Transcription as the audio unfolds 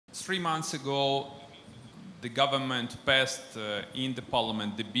3 months ago, the government passed in the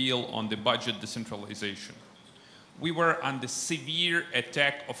Parliament the bill on the budget decentralization. We were under severe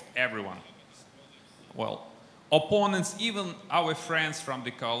attack of everyone. Well, opponents, even our friends from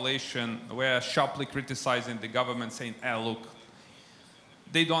the coalition, were sharply criticizing the government, saying, look,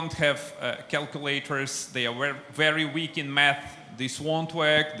 they don't have calculators, they are very weak in math, this won't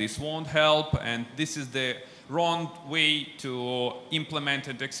work, this won't help, and this is the wrong way to implement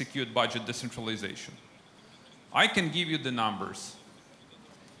and execute budget decentralization. I can give you the numbers.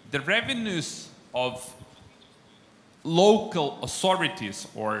 The revenues of local authorities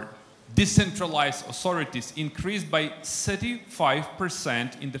or decentralized authorities increased by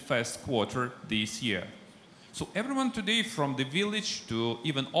 35% in the first quarter this year. So everyone today, from the village to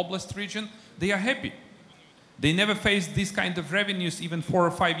even oblast region, they are happy. They never faced this kind of revenues even 4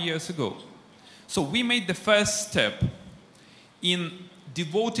 or 5 years ago. So we made the first step in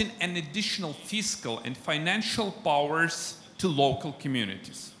devoting an additional fiscal and financial powers to local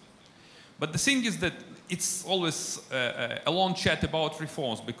communities. But the thing is that it's always a long chat about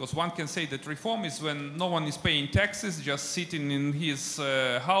reforms, because one can say that reform is when no one is paying taxes, just sitting in his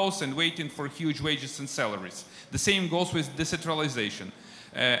house and waiting for huge wages and salaries. The same goes with decentralization.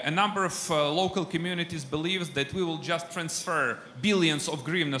 A number of local communities believes that we will just transfer billions of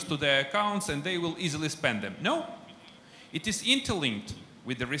hryvnias to their accounts and they will easily spend them. No, it is interlinked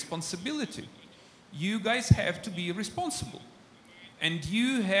with the responsibility. You guys have to be responsible. And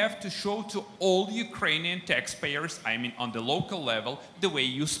you have to show to all Ukrainian taxpayers, I mean on the local level, the way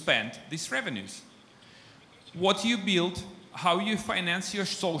you spend these revenues. What you build, how you finance your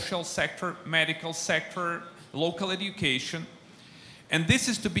social sector, medical sector, local education. And this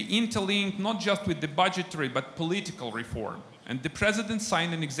is to be interlinked not just with the budgetary but political reform. And the president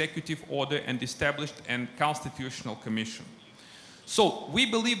signed an executive order and established a constitutional commission. So we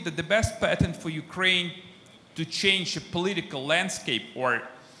believe that the best pattern for Ukraine to change the political landscape or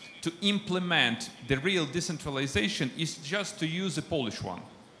to implement the real decentralization is just to use the Polish one.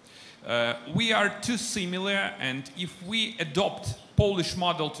 We are too similar, and if we adopt Polish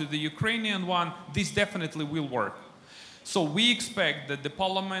model to the Ukrainian one, this definitely will work. So we expect that the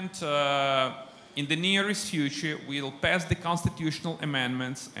Parliament in the nearest future will pass the constitutional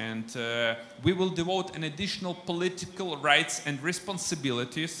amendments, and we will devote an additional political rights and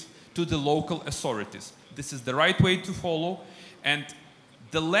responsibilities to the local authorities. This is the right way to follow, and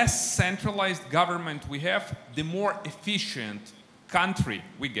the less centralized government we have, the more efficient country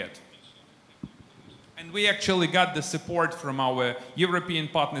we get. And we actually got the support from our European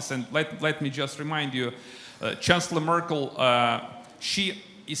partners, and let me just remind you, Chancellor Merkel, she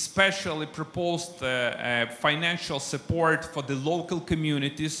especially proposed financial support for the local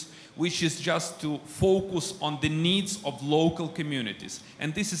communities, which is just to focus on the needs of local communities.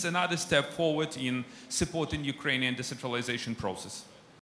 And this is another step forward in supporting Ukrainian decentralization process.